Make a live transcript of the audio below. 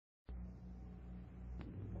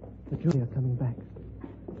The jury are coming back.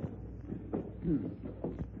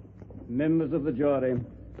 Members of the jury,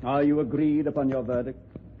 are you agreed upon your verdict?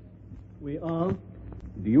 We are.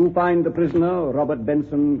 Do you find the prisoner, Robert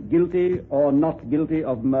Benson, guilty or not guilty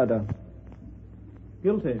of murder?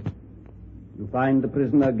 Guilty. You find the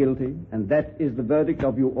prisoner guilty, and that is the verdict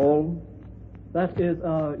of you all? That is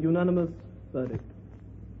our unanimous verdict.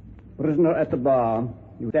 Prisoner at the bar,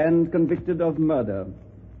 you stand convicted of murder.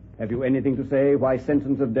 Have you anything to say why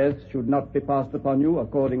sentence of death should not be passed upon you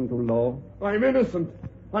according to law? I'm innocent.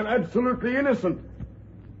 I'm absolutely innocent.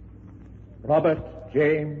 Robert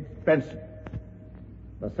James Benson,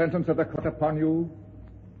 the sentence of the court upon you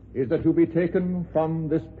is that you be taken from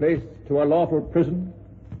this place to a lawful prison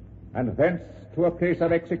and thence to a place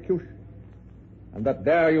of execution, and that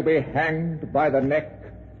there you be hanged by the neck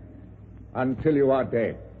until you are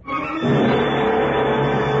dead.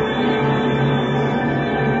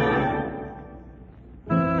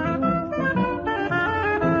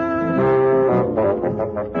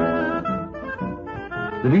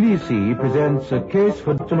 The BBC presents A Case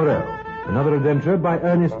for Dr. Morelle, another adventure by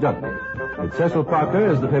Ernest Dudley, with Cecil Parker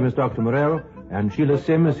as the famous Dr. Morelle and Sheila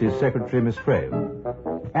Sim as his secretary, Miss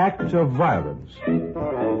Frayle. Act of violence.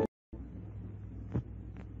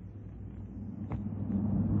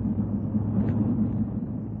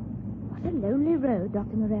 What a lonely road,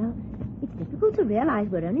 Dr. Morelle. It's difficult to realize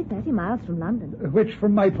we're only 30 miles from London. Which,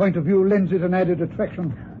 from my point of view, lends it an added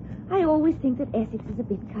attraction. I always think that Essex is a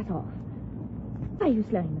bit cut off. Are you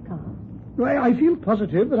slowing the car? I feel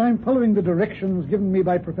positive that I'm following the directions given me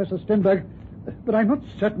by Professor Stenberg, but I'm not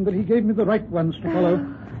certain that he gave me the right ones to follow.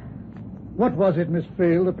 What was it, Miss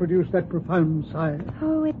Frayle, that produced that profound sigh?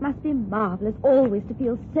 Oh, it must be marvelous always to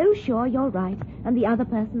feel so sure you're right and the other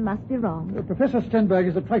person must be wrong. Professor Stenberg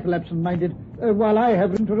is a trifle absent-minded, while I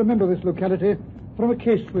happen to remember this locality from a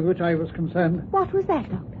case with which I was concerned. What was that,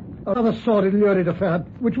 Doctor? A rather sordid, lurid affair,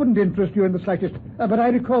 which wouldn't interest you in the slightest. But I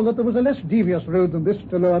recall that there was a less devious road than this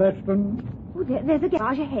to Lower Ashton. Oh, there's a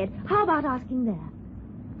garage ahead. How about asking there?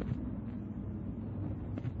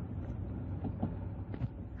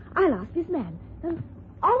 I'll ask this man.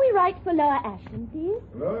 Are we right for Lower Ashton, please?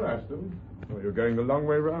 Lower Ashton? Oh, you're going the long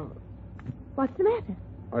way round. What's the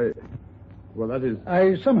matter? Well, that is...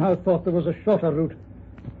 I somehow thought there was a shorter route.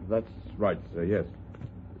 That's right, sir, yes.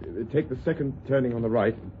 Take the second turning on the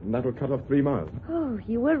right, and that'll cut off 3 miles. Oh,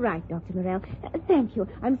 you were right, Dr. Morelle. Thank you.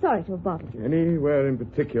 I'm sorry to have bothered you. Anywhere in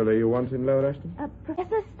particular you want in Lower Ashton?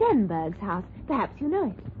 Professor Stenberg's house. Perhaps you know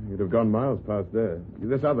it. You'd have gone miles past there.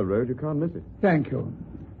 This other road, you can't miss it. Thank you.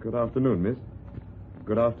 Good afternoon, miss.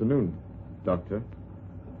 Good afternoon, Doctor.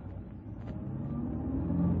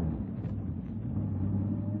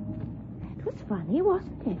 That was funny,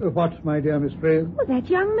 wasn't it? What, my dear Miss Frayle? Well, that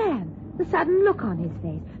young man. The sudden look on his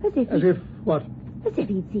face. As if what? As if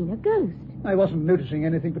he'd seen a ghost. I wasn't noticing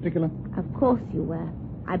anything particular. Of course you were.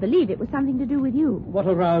 I believe it was something to do with you. What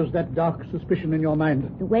aroused that dark suspicion in your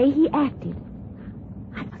mind? The way he acted.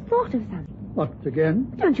 I thought of something. What,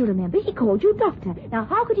 again? Don't you remember? He called you doctor. Now,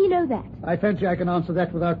 how could he know that? I fancy I can answer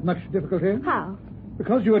that without much difficulty. How?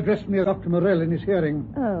 Because you addressed me as Dr. Morelle in his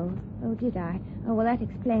hearing. Oh, did I? Oh, well, that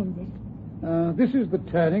explains it. This is the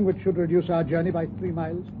turning which should reduce our journey by 3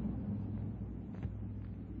 miles.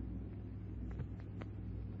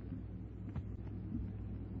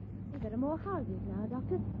 There are more houses now,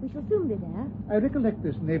 Doctor. We shall soon be there. I recollect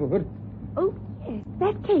this neighborhood. Oh, yes,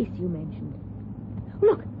 that case you mentioned.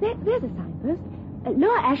 Look, there's a signpost.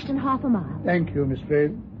 Lower Ashton, half a mile. Thank you, Miss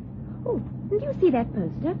Frayle. Oh, and do you see that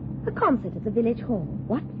poster? A concert at the village hall.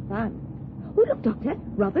 What fun. Oh, look, Doctor,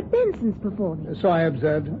 Robert Benson's performing. So I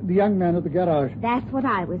observed. The young man at the garage. That's what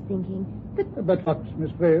I was thinking. But what,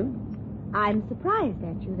 Miss Frayle? I'm surprised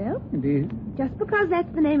at you, though. Indeed. Just because that's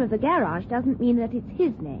the name of the garage doesn't mean that it's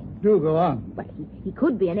his name. Do go on. Well, he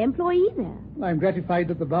could be an employee there. I'm gratified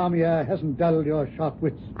that the barmaid hasn't dulled your sharp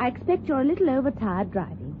wits. I expect you're a little overtired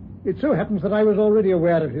driving. It so happens that I was already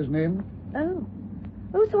aware of his name. Oh,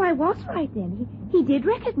 so I was right then. He did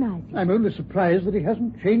recognize you. I'm only surprised that he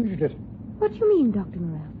hasn't changed it. What do you mean, Dr.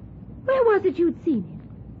 Morelle? Where was it you'd seen him?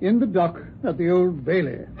 In the dock at the Old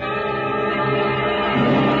Bailey.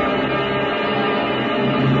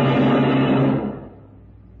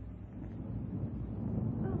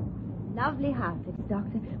 Lovely house, it's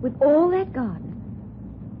Doctor, with all that garden.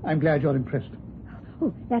 I'm glad you're impressed.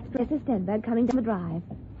 Oh, that's Professor Stenberg coming down the drive.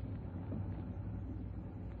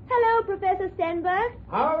 Hello, Professor Stenberg.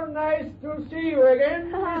 How nice to see you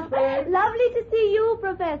again, Miss Frayle. Lovely to see you,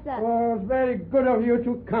 Professor. Oh, it's very good of you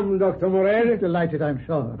to come, Dr. Morelle. Delighted, I'm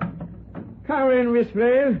sure. Come in, Miss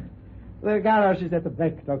Frayle. The garage is at the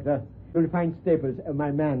back, Doctor. You'll find Staples,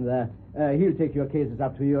 my man there. He'll take your cases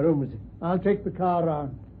up to your rooms. I'll take the car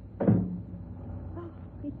round. Oh,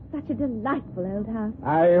 it's such a delightful old house.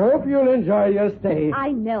 I hope you'll enjoy your stay.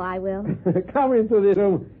 I know I will. Come into this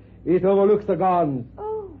room. It overlooks the gardens.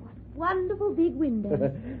 Oh, what wonderful big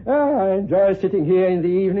windows. I enjoy sitting here in the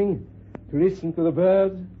evening to listen to the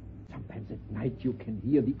birds. Sometimes at night you can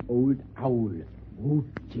hear the old owl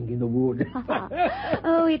hooting in the wood.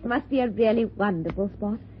 Oh, it must be a really wonderful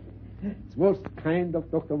spot. It's most kind of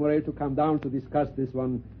Dr. Morelle to come down to discuss this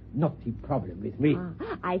one knotty problem with me.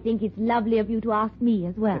 I think it's lovely of you to ask me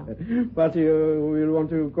as well. But you will want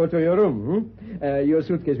to go to your room, Your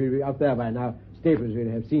suitcase will be up there by now. Staples will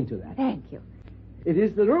have seen to that. Thank you. It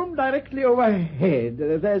is the room directly overhead.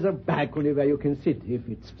 There's a balcony where you can sit if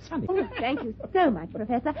it's sunny. Oh, thank you so much,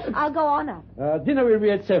 Professor. I'll go on up. Dinner will be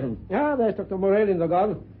at 7. There's Dr. Morelle in the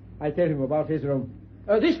garden. I'll tell him about his room.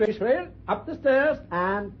 This way, Frayle. Up the stairs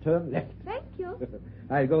and turn left. Thank you.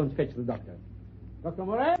 I'll go and fetch the doctor. Dr.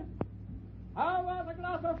 Morelle, how about a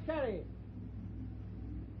glass of sherry?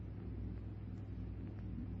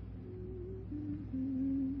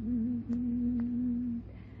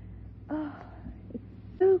 Oh, it's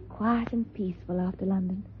so quiet and peaceful after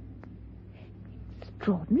London.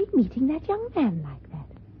 Extraordinary meeting that young man like that.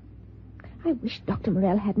 I wish Dr.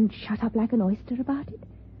 Morelle hadn't shut up like an oyster about it.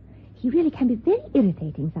 He really can be very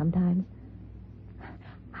irritating sometimes.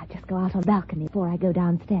 I'll just go out on the balcony before I go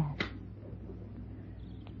downstairs.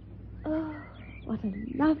 Oh, what a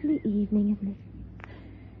lovely evening, isn't it?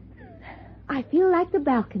 I feel like the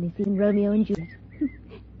balcony scene in Romeo and Juliet.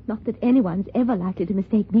 Not that anyone's ever likely to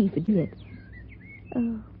mistake me for Juliet.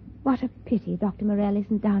 Oh, what a pity Dr. Morelle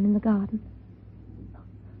isn't down in the garden.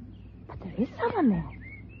 But there is someone there.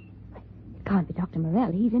 It can't be Dr.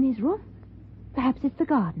 Morelle. He's in his room. Perhaps it's the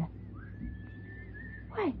gardener.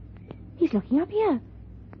 Why, he's looking up here.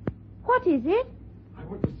 What is it? I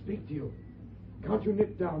want to speak to you. Can't you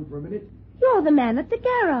nip down for a minute? You're the man at the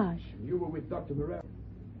garage. You were with Dr. Morelle.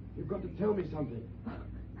 You've got to tell me something.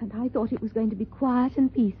 And I thought it was going to be quiet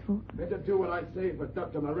and peaceful. Better do what I say for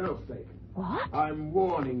Dr. Morelle's sake. What? I'm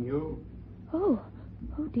warning you. Oh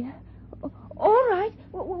dear. All right.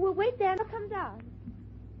 We'll wait there and I'll come down.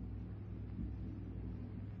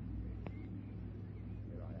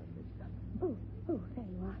 Oh, there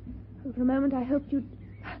you are. Oh, for a moment I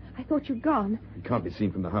thought you'd gone. You can't be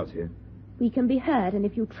seen from the house here. We can be heard, and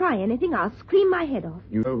if you try anything, I'll scream my head off.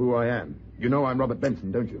 You know who I am. You know I'm Robert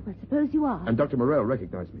Benson, don't you? I suppose you are. And Dr. Morelle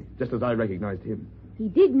recognized me, just as I recognized him. He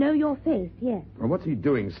did know your face, yes. And what's he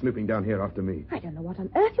doing snooping down here after me? I don't know what on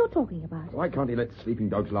earth you're talking about. Why can't he let sleeping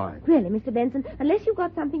dogs lie? Really, Mr. Benson, unless you've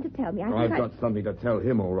got something to tell me, I've got something to tell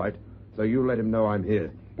him, all right. So you let him know I'm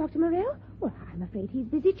here. Dr. Morelle? Well, I'm afraid he's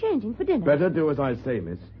busy changing for dinner. Better do as I say,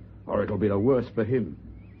 miss, or it'll be the worse for him.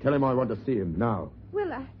 Tell him I want to see him now.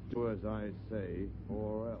 Well, Do as I say,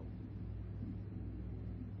 or else.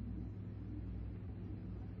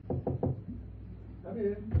 Come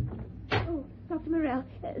in. Oh, Dr. Morelle,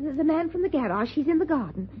 the man from the garage, he's in the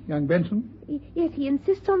garden. Young Benson? Yes, he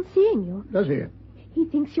insists on seeing you. Does he? He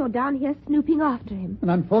thinks you're down here snooping after him. An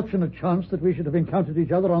unfortunate chance that we should have encountered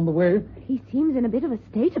each other on the way. He seems in a bit of a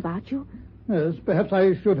state about you. Yes, perhaps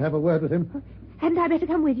I should have a word with him. Hadn't I better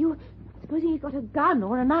come with you? Supposing he's got a gun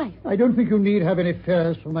or a knife. I don't think you need have any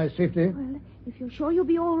fears for my safety. Well, if you're sure you'll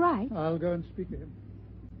be all right. I'll go and speak to him.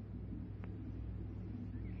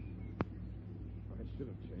 I should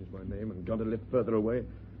have changed my name and gone to live further away.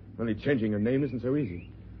 Only changing a name isn't so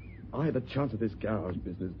easy. I had a chance at this garage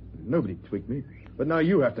business. Nobody tweaked me. But now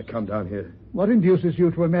you have to come down here. What induces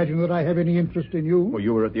you to imagine that I have any interest in you? Well,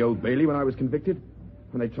 you were at the Old Bailey when I was convicted.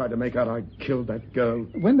 When they tried to make out I killed that girl.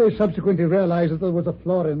 When they subsequently realized that there was a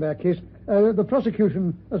flaw in their case, the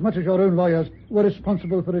prosecution, as much as your own lawyers, were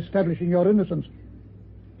responsible for establishing your innocence.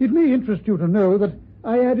 It may interest you to know that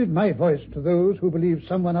I added my voice to those who believed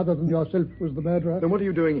someone other than yourself was the murderer. Then what are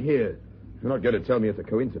you doing here? You're not going to tell me it's a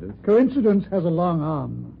coincidence. Coincidence has a long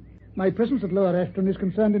arm. My presence at Lower Ashton is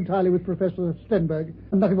concerned entirely with Professor Stenberg,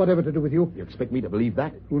 and nothing whatever to do with you. You expect me to believe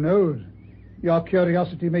that? Who knows? Your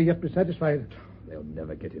curiosity may yet be satisfied. They'll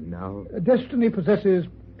never get him now. Destiny possesses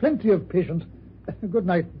plenty of patience. Good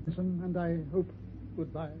night, Benson, and I hope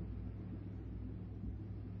goodbye.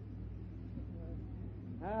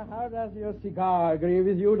 How does your cigar agree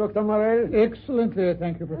with you, Dr. Morelle? Excellently,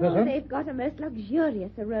 thank you, Professor. Oh, they've got a most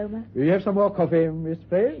luxurious aroma. Will you have some more coffee, Miss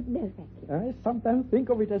Frayle? No, thank you. I sometimes think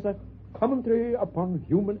of it as a commentary upon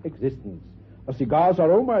human existence. A cigar's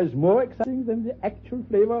aroma is more exciting than the actual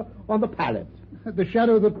flavor on the palate. The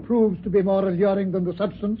shadow that proves to be more alluring than the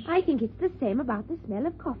substance. I think it's the same about the smell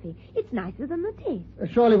of coffee. It's nicer than the taste.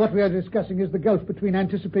 Surely what we are discussing is the gulf between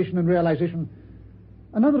anticipation and realization.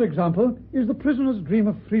 Another example is the prisoner's dream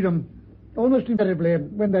of freedom. Almost invariably,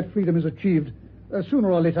 when that freedom is achieved,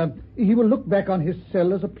 sooner or later, he will look back on his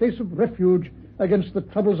cell as a place of refuge against the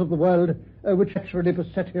troubles of the world, which actually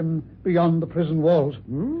beset him beyond the prison walls.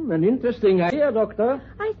 An interesting idea, Doctor.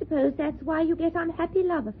 I suppose that's why you get unhappy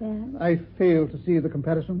love affairs. I fail to see the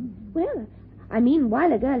comparison. Well, I mean,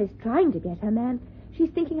 while a girl is trying to get her man, she's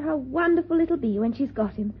thinking how wonderful it'll be when she's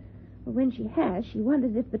got him. But when she has, she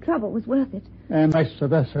wonders if the trouble was worth it. And vice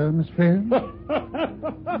versa, Miss Frayle.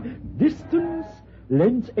 Distance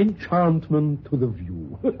lends enchantment to the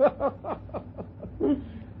view.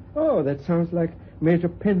 Oh, that sounds like Major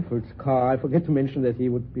Penfold's car. I forget to mention that he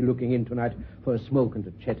would be looking in tonight for a smoke and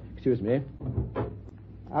a chat. Excuse me.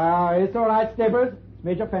 It's all right, Steppers. It's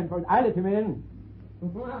Major Penfold. I let him in.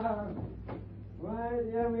 Why,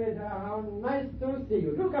 dear Major, how nice to see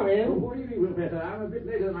you. Do come in. What do you mean, Professor? I'm a bit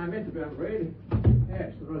later than I meant to be, I'm afraid.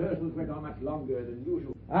 Yes, the rehearsals went on much longer than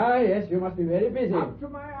usual. Yes, you must be very busy. Up to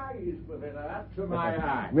my eyes, Professor, up to my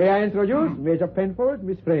eyes. May I introduce Major Penfold,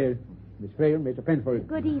 Miss Frayle? Miss Frayle, Major Penfold.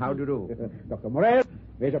 Good evening. How do you do? Dr. Morelle,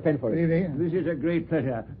 Major Penfold. Good evening. This is a great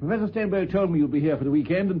pleasure. Professor Stenberg told me you'd be here for the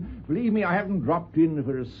weekend, and believe me, I haven't dropped in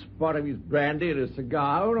for a spot of his brandy and a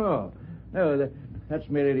cigar. No, that's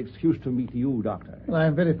merely an excuse to meet you, Doctor. Well,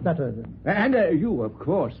 I'm very flattered. And you, of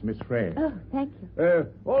course, Miss Frayle. Oh, thank you.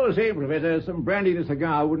 All the same, Professor, some brandy and a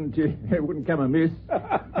cigar wouldn't come amiss.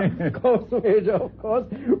 Of course, Major, of course.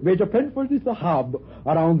 Major Penfold is the hub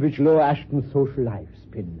around which Lower Ashton's social life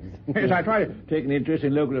spins. Yes, I try to take an interest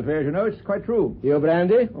in local affairs, you know. It's quite true. Your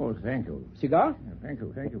brandy? Oh, thank you. Cigar? Thank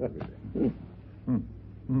you, Professor.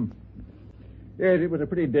 Yes, it was a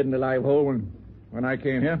pretty dead and alive hole when I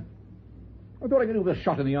came here. I thought I could do with a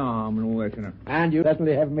shot in the arm and all that, you know. And you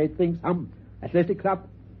certainly have made things hum. Athletic club,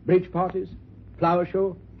 bridge parties, flower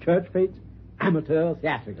show, church fetes, amateur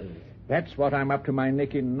theatricals. That's what I'm up to my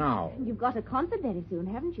neck in now. You've got a concert very soon,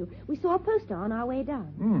 haven't you? We saw a poster on our way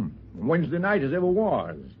down. Wednesday night as ever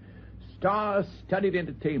was. Star-studded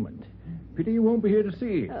entertainment. Pity you won't be here to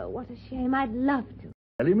see. Oh, what a shame. I'd love to.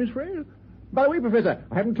 Really, Miss Frayle? By the way, Professor,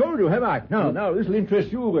 I haven't told you, have I? No, this will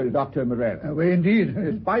interest you, Dr. Morelle. Well, indeed.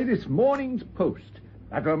 It's by this morning's post,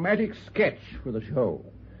 a dramatic sketch for the show.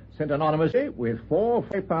 Sent anonymously with 4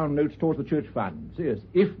 £5 notes towards the church funds. Yes,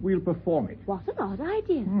 if we'll perform it. What an odd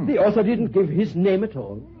idea. The author didn't give his name at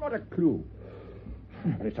all. Not a clue.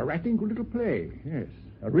 But it's a rattling good little play, yes.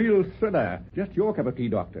 A real thriller. Just your cup of tea,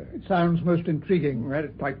 Doctor. It sounds most intriguing. I had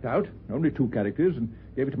it typed out. Only 2 characters, and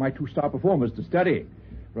gave it to my 2-star performers to study.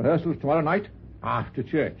 Rehearsals tomorrow night after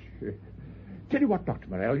church. Tell you what, Dr.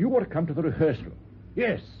 Morelle, you ought to come to the rehearsal.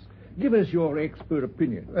 Yes. Give us your expert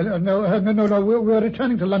opinion. No. We're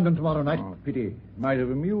returning to London tomorrow night. Oh, pity. Might have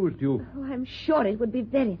amused you. Oh, I'm sure it would be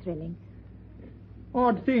very thrilling.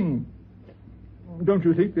 Odd thing. Don't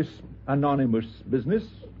you think, this anonymous business?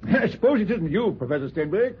 I suppose it isn't you, Professor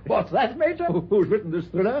Stenberg. What's that, Major? Who's written this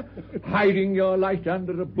thriller? Hiding your light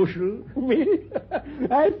under a bushel? Me?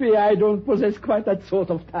 I fear I don't possess quite that sort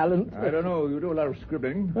of talent. I don't know. You do a lot of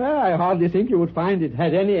scribbling. Well, I hardly think you would find it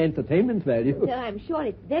had any entertainment value. No, I'm sure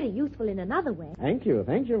it's very useful in another way. Thank you,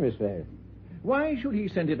 Miss Frayle. Why should he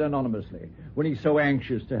send it anonymously when he's so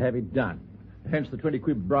anxious to have it done? Hence the 20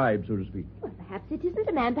 quid bribe, so to speak. Well, perhaps it isn't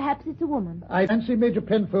a man, perhaps it's a woman. I fancy Major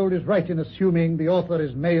Penfold is right in assuming the author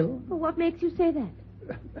is male. Well, what makes you say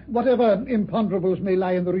that? Whatever imponderables may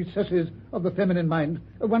lie in the recesses of the feminine mind,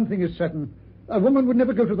 one thing is certain. A woman would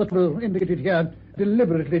never go to the trouble indicated here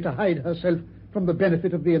deliberately to hide herself from the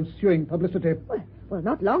benefit of the ensuing publicity. Well,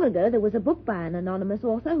 not long ago there was a book by an anonymous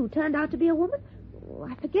author who turned out to be a woman. Oh,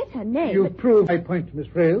 I forget her name. You prove my point, Miss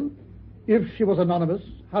Frayle. If she was anonymous,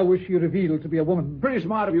 how was she revealed to be a woman? Pretty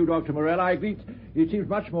smart of you, Dr. Morelle. I agree. It seems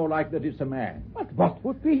much more like that it's a man. But what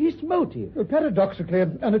would be his motive? Paradoxically,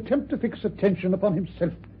 an attempt to fix attention upon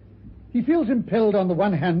himself. He feels impelled, on the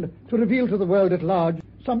one hand, to reveal to the world at large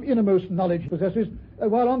some innermost knowledge he possesses,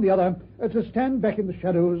 while on the other, to stand back in the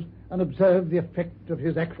shadows and observe the effect of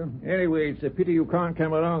his action. Anyway, it's a pity you can't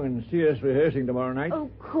come along and see us rehearsing tomorrow night.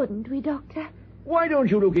 Oh, couldn't we, Doctor? Why don't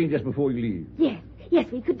you look in just before you leave? Yes,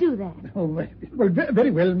 we could do that. Oh, well,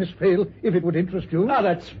 very well, Miss Frayle, if it would interest you. Oh,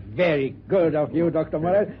 that's very good of you, Dr.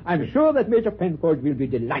 Morelle. I'm sure that Major Penfold will be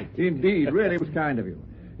delighted. Indeed, really was kind of you.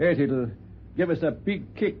 Yes, it'll give us a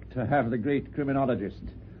big kick to have the great criminologist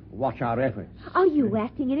watch our efforts. Are you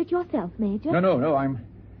acting in it yourself, Major? No,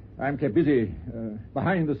 I'm kept busy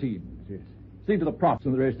behind the scenes, yes. Seeing to the props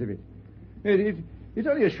and the rest of it. It's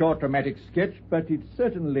only a short dramatic sketch, but it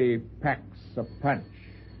certainly packs a punch.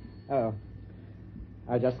 Oh.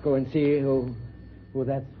 I'll just go and see who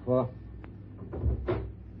that's for.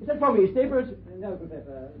 Is that for me, Staples? No,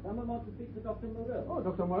 Professor. Someone wants to speak to Dr. Morelle. Oh,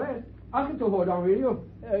 Dr. Morelle. Ask him to hold on, will you?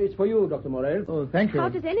 It's for you, Dr. Morelle. Oh, thank you. How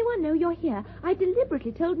does anyone know you're here? I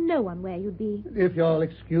deliberately told no one where you'd be. If you'll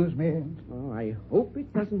excuse me. Oh, I hope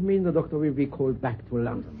it doesn't mean the doctor will be called back to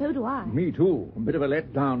London. So do I. Me, too. A bit of a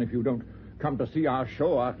letdown if you don't come to see our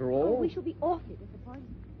show after all. Oh, we shall be awfully disappointed.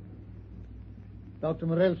 Dr.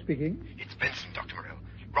 Morelle speaking. It's Benson, Dr. Morelle.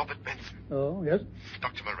 Robert Benson. Oh, yes?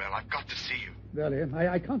 Dr. Morelle, I've got to see you. Well,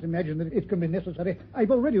 I can't imagine that it can be necessary. I've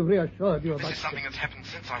already reassured you about... This is something that's happened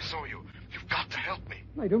since I saw you. You've got to help me.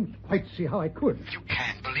 I don't quite see how I could. You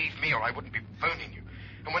can, believe me, or I wouldn't be phoning you.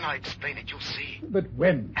 And when I explain it, you'll see. But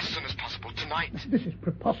when? As soon as possible, tonight. This is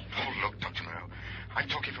preposterous. Oh, look, Dr. Morelle. I'm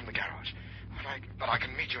talking from the garage. But I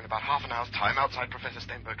can meet you in about half an hour's time outside Professor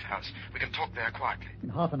Stenberg's house. We can talk there quietly. In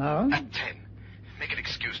half an hour? At 10. Make an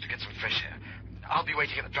excuse to get some fresh air. I'll be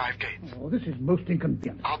waiting at the drive gates. Oh, this is most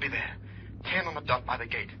inconvenient. I'll be there. 10 on the dot by the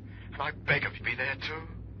gate. And I beg of you, be there, too.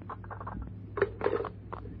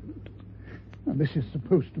 And this is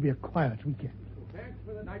supposed to be a quiet weekend. Thanks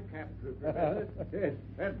for the nightcap, Professor. Yes,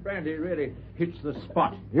 that brandy really hits the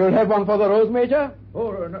spot. You'll have one for the Rose, Major?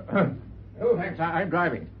 Oh, no. Oh, thanks. I'm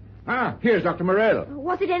driving. Ah, here's Dr. Morelle.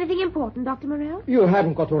 Was it anything important, Dr. Morelle? You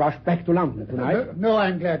haven't got to rush back to London tonight. No,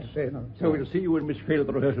 I'm glad to say no. So we'll see you and Miss Frayle at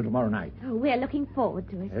the rehearsal tomorrow night. Oh, we're looking forward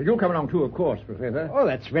to it. You'll come along, too, of course, Professor. Oh,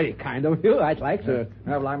 that's very kind of you. I'd like to.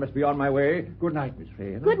 Well, I must be on my way. Good night, Miss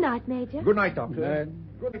Frayle. Good night, Major. Good night, Doctor.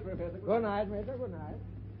 Good night, Professor. Good night, Major. Good night.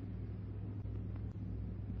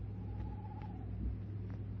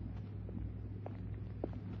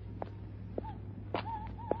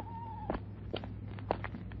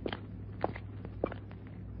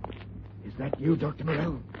 Is that you, Dr.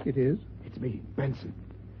 Morelle? It is? It's me, Benson.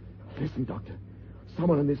 Listen, Doctor.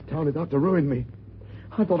 Someone in this town is out to ruin me.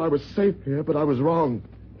 I thought I was safe here, but I was wrong.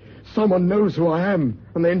 Someone knows who I am,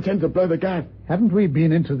 and they intend to blow the gaff. Haven't we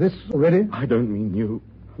been into this already? I don't mean you.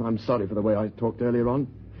 I'm sorry for the way I talked earlier on.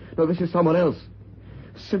 No, this is someone else.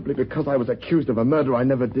 Simply because I was accused of a murder I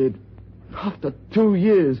never did. After 2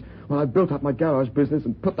 years, when I built up my garage business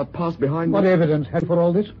and put the past behind me... What evidence had you for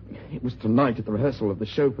all this? It was tonight at the rehearsal of the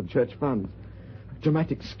show for church funds. A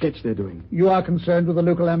dramatic sketch they're doing. You are concerned with the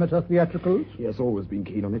local amateur theatricals? He has always been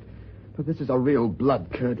keen on it. But this is a real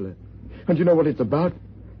blood-curdler. And you know what it's about?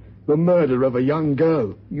 The murder of a young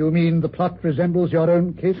girl. You mean the plot resembles your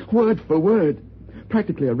own case? Word for word.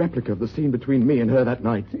 Practically a replica of the scene between me and her that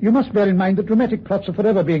night. You must bear in mind that dramatic plots are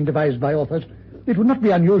forever being devised by authors. It would not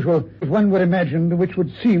be unusual if one were imagined which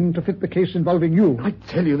would seem to fit the case involving you. I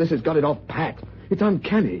tell you, this has got it off pat. It's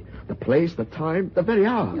uncanny. The place, the time, the very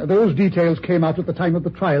hour. Those details came out at the time of the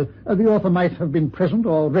trial. The author might have been present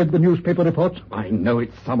or read the newspaper reports. I know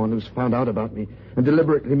it's someone who's found out about me and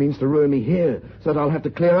deliberately means to ruin me here so that I'll have to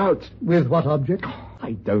clear out. With what object?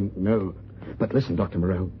 I don't know. But listen, Dr.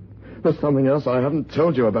 Morelle, there's something else I haven't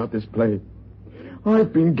told you about this play.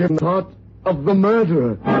 I've been given the part of the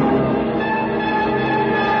murderer.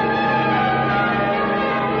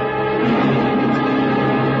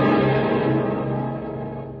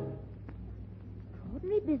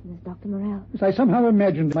 Business, Dr. Morelle. Yes, I somehow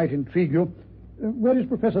imagined it might intrigue you. Where is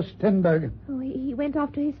Professor Stenberg? Oh, he went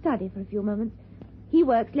off to his study for a few moments. He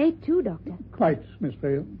works late, too, Doctor. Quite, Miss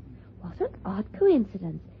Frayle. What an odd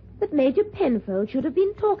coincidence that Major Penfold should have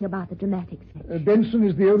been talking about the dramatic sketch. Benson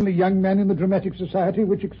is the only young man in the Dramatic Society,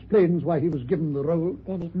 which explains why he was given the role.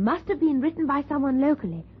 Then it must have been written by someone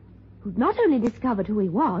locally, who'd not only discovered who he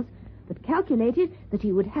was, but calculated that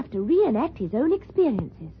he would have to reenact his own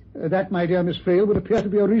experiences. That, my dear Miss Frayle, would appear to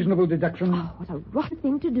be a reasonable deduction. Oh, what a rotten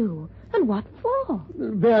thing to do. And what for?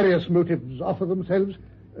 Various motives offer themselves,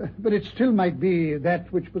 but it still might be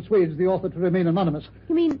that which persuades the author to remain anonymous.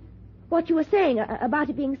 You mean what you were saying about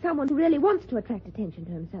it being someone who really wants to attract attention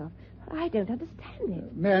to himself? I don't understand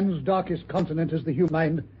it. Man's darkest continent is the human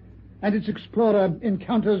mind, and its explorer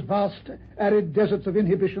encounters vast, arid deserts of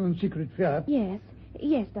inhibition and secret fear.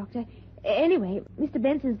 Yes, Doctor. Anyway, Mr.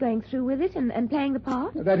 Benson's going through with it and playing the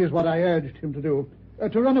part? That is what I urged him to do.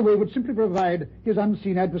 To run away would simply provide his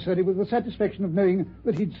unseen adversary with the satisfaction of knowing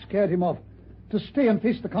that he'd scared him off. To stay and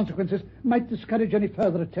face the consequences might discourage any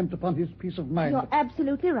further attempt upon his peace of mind. You're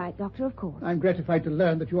absolutely right, Doctor, of course. I'm gratified to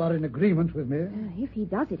learn that you are in agreement with me. If he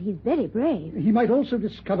does it, he's very brave. He might also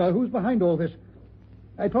discover who's behind all this.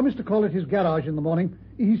 I promised to call at his garage in the morning.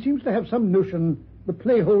 He seems to have some notion the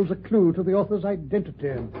play holds a clue to the author's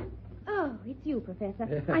identity. Oh, it's you,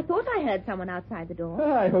 Professor. I thought I heard someone outside the door.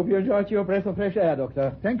 I hope you enjoyed your breath of fresh air,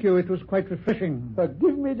 Doctor. Thank you. It was quite refreshing.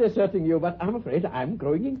 Forgive me deserting you, but I'm afraid I'm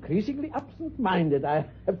growing increasingly absent-minded. I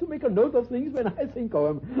have to make a note of things when I think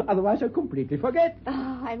of them. Otherwise, I completely forget.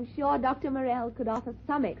 Oh, I'm sure Dr. Morelle could offer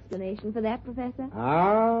some explanation for that, Professor.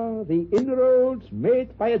 Ah, the inroads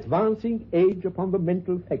made by advancing age upon the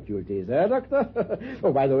mental faculties, Doctor?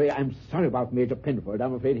 Oh, by the way, I'm sorry about Major Penford.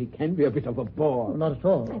 I'm afraid he can be a bit of a bore. Not at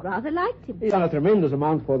all. I rather liked him. He's done a tremendous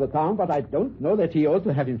amount for the town, but I don't know that he ought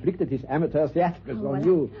to have inflicted his amateur theatricals on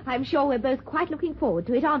you. I'm sure we're both quite looking forward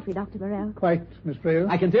to it, aren't we, Dr. Morelle? Quite, Miss Frayle.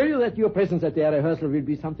 I can tell you that your presence at their rehearsal will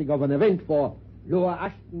be something of an event for Lower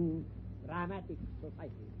Ashton Dramatic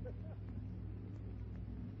Society.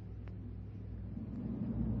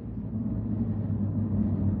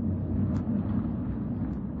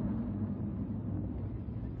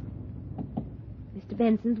 Mr.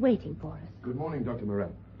 Benson's waiting for us. Good morning, Dr.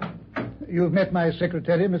 Morelle. You've met my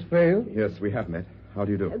secretary, Miss Frayle. Yes, we have met. How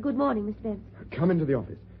do you do? Good morning, Mr. Benson. Come into the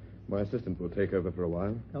office. My assistant will take over for a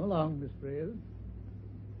while. Come along, Miss Frayle.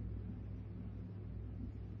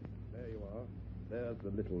 There you are. There's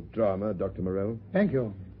the little drama, Dr. Morelle. Thank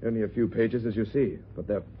you. Only a few pages, as you see, but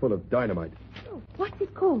they're full of dynamite. Oh, what's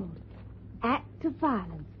it called? Act of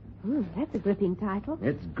Violence. That's a gripping title.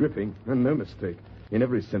 It's gripping, and no mistake, in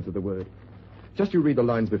every sense of the word. Just you read the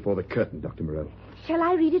lines before the curtain, Dr. Morelle. Shall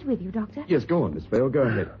I read it with you, Doctor? Yes, go on, Miss Frayle. Go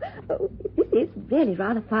ahead. Oh, this is really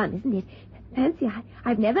rather fun, isn't it? Fancy,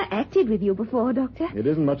 I've never acted with you before, Doctor. It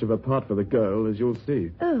isn't much of a part for the girl, as you'll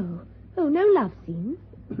see. Oh, no love scenes.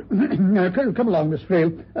 Come along, Miss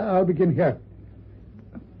Frayle. I'll begin here.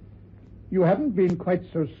 You haven't been quite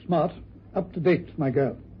so smart, up to date, my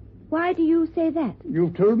girl. Why do you say that?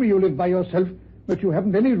 You've told me you live by yourself, that you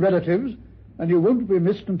haven't any relatives, and you won't be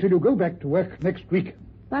missed until you go back to work next week.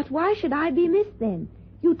 But why should I be missed then?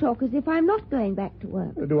 You talk as if I'm not going back to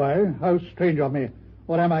work. Do I? How strange of me.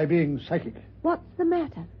 Or am I being psychic? What's the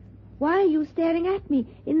matter? Why are you staring at me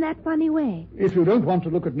in that funny way? If you don't want to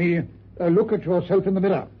look at me, look at yourself in the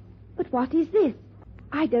mirror. But what is this?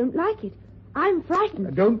 I don't like it. I'm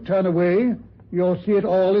frightened. Don't turn away. You'll see it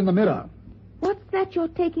all in the mirror. What's that you're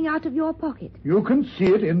taking out of your pocket? You can see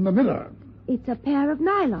it in the mirror. It's a pair of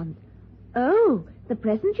nylons. Oh, the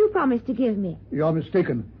present you promised to give me. You're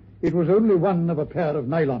mistaken. It was only one of a pair of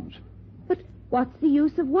nylons. But what's the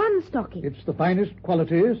use of one stocking? It's the finest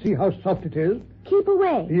quality. See how soft it is. Keep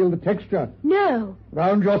away. Feel the texture. No.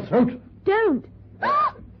 Round your throat. Don't.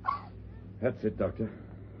 That's it, Doctor.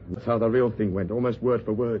 That's how the real thing went, almost word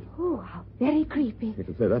for word. Oh, how very creepy. You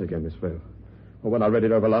can say that again, Miss Frayle. Well, when I read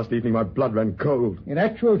it over last evening, my blood ran cold. In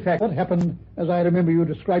actual fact, what happened, as I remember you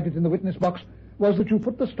described it in the witness box, was that you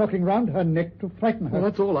put the stocking round her neck to frighten her. Well,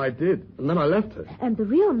 that's all I did. And then I left her. And the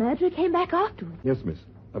real murderer came back afterwards. Yes, miss.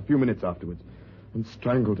 A few minutes afterwards. And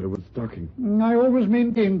strangled her with the stocking. I always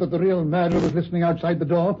maintained that the real murderer was listening outside the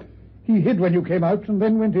door. He hid when you came out and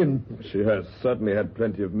then went in. She has certainly had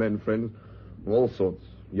plenty of men friends. All sorts.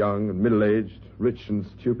 Young and middle-aged, rich and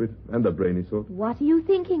stupid, and the brainy sort. What are you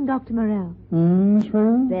thinking, Dr. Morelle? Miss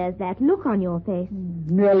Frayle? There's that look on your face.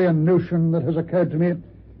 Merely a notion that has occurred to me.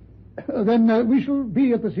 Then we shall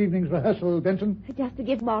be at this evening's rehearsal, Benson. Just to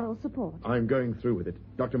give moral support. I'm going through with it.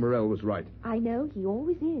 Dr. Morelle was right. I know, he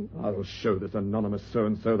always is. I'll show this anonymous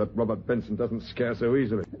so-and-so that Robert Benson doesn't scare so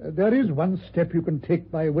easily. There is one step you can take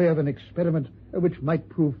by way of an experiment which might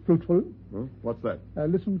prove fruitful. Huh? What's that?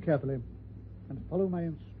 Listen carefully and follow my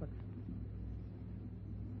instructions.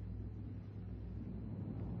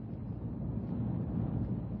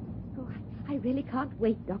 Oh, I really can't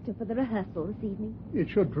wait, Doctor, for the rehearsal this evening. It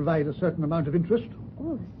should provide a certain amount of interest.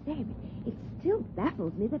 All the same, it still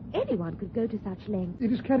baffles me that anyone could go to such lengths.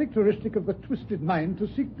 It is characteristic of the twisted mind to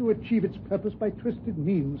seek to achieve its purpose by twisted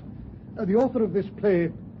means. The author of this play,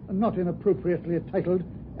 not inappropriately titled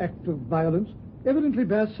Act of Violence, evidently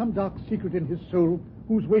bears some dark secret in his soul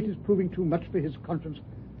whose weight is proving too much for his conscience.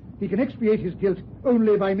 He can expiate his guilt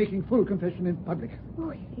only by making full confession in public.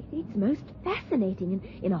 Oh, it's most fascinating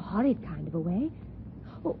in a horrid kind of a way.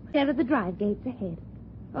 Oh, there are the drive gates ahead.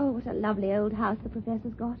 Oh, what a lovely old house the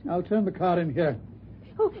professor's got. I'll turn the car in here.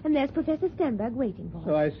 Oh, and there's Professor Stenberg waiting for us.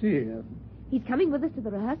 So I see. He's coming with us to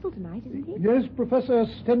the rehearsal tonight, isn't he? Yes, Professor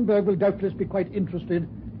Stenberg will doubtless be quite interested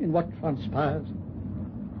in what transpires.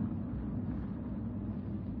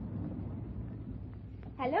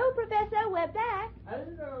 Hello, Professor. We're back.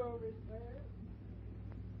 Hello, Miss Frayle.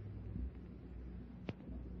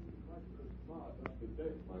 Smart up to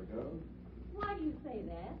date, my girl. Why do you say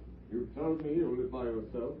that? You've told me you'll live by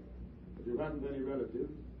yourself, that you haven't any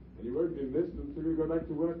relatives, and you won't be missed until you go back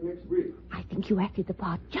to work next week. I think you acted the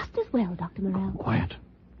part just as well, Dr. Morelle. Quiet.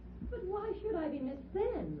 But why should I be missed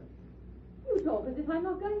then? You talk as if I'm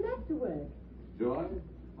not going back to work. Do I?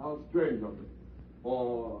 How strange of me.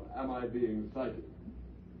 Or am I being psychic?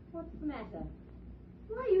 What's the matter?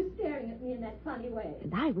 Why are you staring at me in that funny way?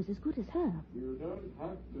 And I was as good as her. You don't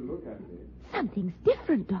have to look at me. Something's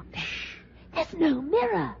different, Doctor. Shh. There's no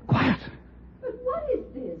mirror. Quiet. But what is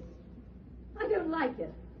this? I don't like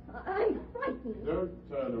it. I'm frightened. Don't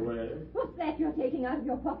turn away. What's that you're taking out of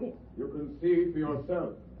your pocket? You can see for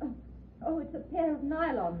yourself. Oh, it's a pair of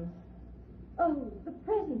nylons. Oh, the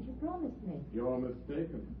present you promised me. You're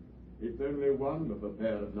mistaken. It's only one of a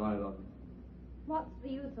pair of nylons. What's the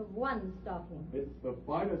use of one stocking? It's the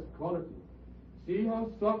finest quality. See how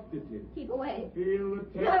soft it is. Keep away. Feel the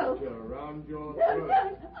texture around your No, throat.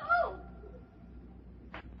 don't. Oh!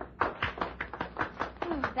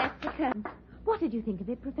 Oh, that's the curtain. What did you think of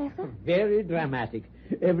it, Professor? Very dramatic.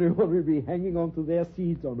 Everyone will be hanging on to their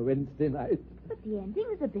seats on Wednesday night. But the ending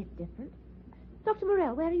is a bit different. Dr.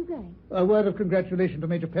 Morelle, where are you going? A word of congratulation to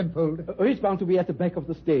Major Penfold. He's bound to be at the back of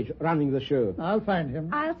the stage, running the show. I'll find him.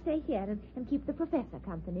 I'll stay here and keep the professor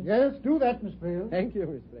company. Yes, do that, Miss Frayle. Thank you,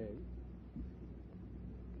 Miss Frayle.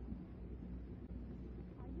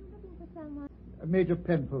 Are you looking for someone? Major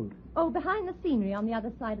Penfold. Oh, behind the scenery on the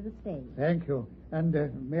other side of the stage. Thank you. And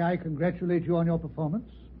may I congratulate you on your performance?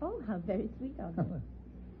 Oh, how very sweet of you.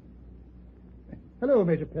 Hello,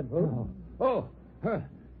 Major Penfold.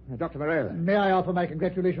 Dr. Morelle. May I offer my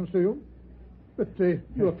congratulations to you? But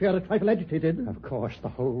you appear a trifle agitated. Of course, the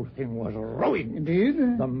whole thing was ruined.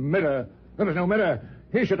 Indeed. The mirror. There was no mirror.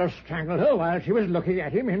 He should have strangled her while she was looking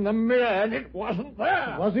at him in the mirror, and it wasn't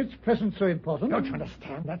there. Was its presence so important? Don't you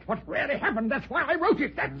understand? That's what really happened. That's why I wrote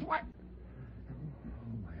it. That's why...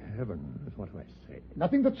 Oh, my heavens, what do I say?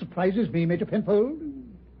 Nothing that surprises me, Major Penfold.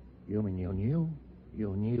 You mean you knew?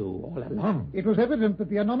 You knew all along. It was evident that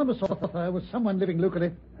the anonymous author was someone living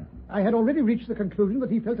locally. I had already reached the conclusion that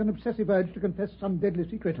he felt an obsessive urge to confess some deadly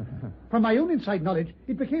secret. From my own inside knowledge,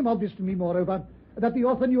 it became obvious to me, moreover, that the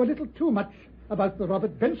author knew a little too much about the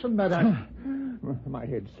Robert Benson murder. My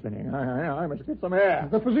head's spinning. I must get some air.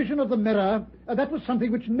 The position of the mirror, that was something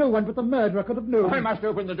which no one but the murderer could have known. I must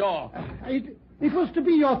open the door. It was to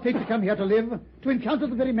be your fate to come here to live, to encounter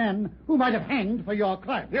the very man who might have hanged for your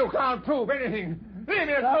crime. You can't prove anything. Leave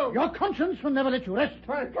me alone. Your conscience will never let you rest.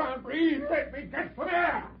 I can't breathe. Let me get some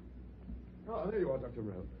air. Oh, there you are, Dr.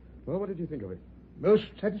 Morelle. Well, what did you think of it? Most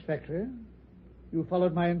satisfactory. You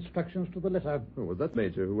followed my instructions to the letter. Oh, was that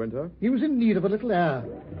Major who went out? He was in need of a little air.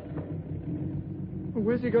 Well,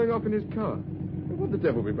 where's he going off in his car? What the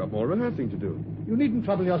devil, we've got more rehearsing to do. You needn't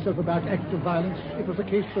trouble yourself about acts of violence. It was a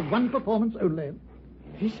case of one performance only.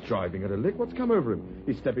 He's driving at a lick. What's come over him?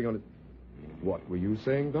 He's stepping on it. What were you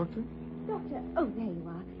saying, Doctor? Doctor, oh, there you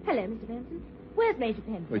are. Hello, Mr. Benson. Where's Major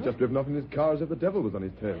Penfold? Well, he's just driven off in his car as if the devil was on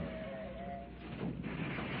his tail.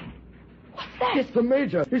 What's that? It's the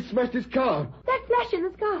Major. He smashed his car. That flash in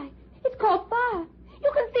the sky. It's caught fire.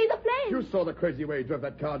 You can see the flames. You saw the crazy way he drove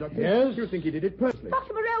that car, Doctor. Yes. You think he did it personally?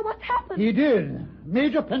 Dr. Morelle, what's happened? He did.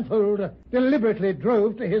 Major Penfold deliberately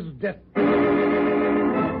drove to his death.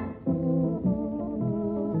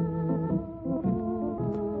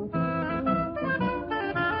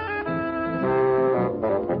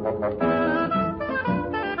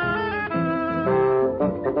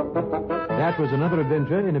 That was another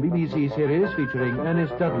adventure in a BBC series featuring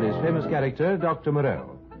Ernest Dudley's famous character, Dr.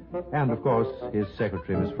 Morelle, and, of course, his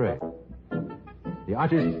secretary, Miss Frayle. The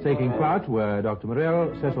artists taking part were Dr.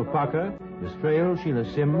 Morelle, Cecil Parker, Miss Frayle, Sheila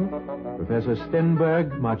Sim, Professor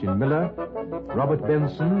Stenberg, Martin Miller, Robert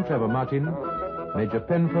Benson, Trevor Martin, Major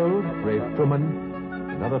Penfold, Rafe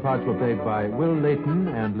Truman, and other parts were played by Will Layton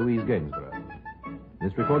and Louise Gainsborough.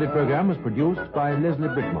 This recorded program was produced by Leslie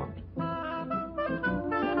Brickmont.